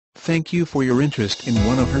Thank you for your interest in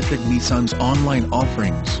one of Hertrich Nissan's online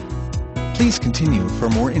offerings. Please continue for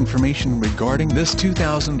more information regarding this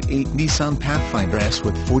 2008 Nissan Pathfinder S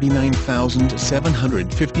with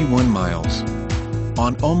 49,751 miles.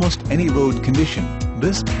 On almost any road condition,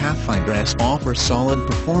 this Pathfinder S offers solid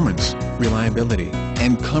performance, reliability,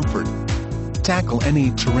 and comfort. Tackle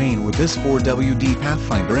any terrain with this 4WD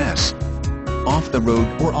Pathfinder S. Off the road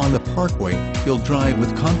or on the parkway, you'll drive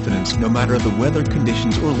with confidence no matter the weather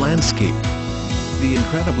conditions or landscape. The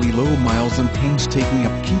incredibly low miles and painstaking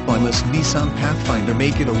upkeep on this Nissan Pathfinder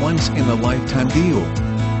make it a once-in-a-lifetime deal.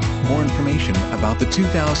 More information about the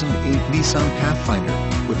 2008 Nissan Pathfinder,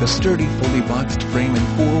 with a sturdy fully boxed frame and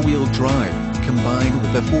four-wheel drive, combined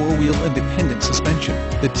with a four-wheel independent suspension,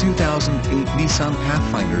 the 2008 Nissan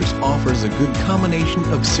Pathfinders offers a good combination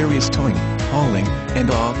of serious towing, hauling,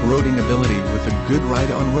 and off-roading ability with a good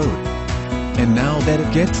ride on road. And now that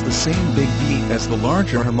it gets the same big beat as the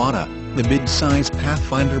larger Armada, the mid-size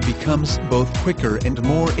Pathfinder becomes both quicker and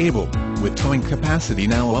more able, with towing capacity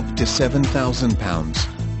now up to 7,000 pounds.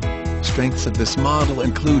 Strengths of this model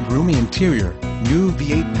include roomy interior, new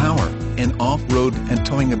V8 power, and off-road and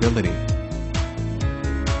towing ability.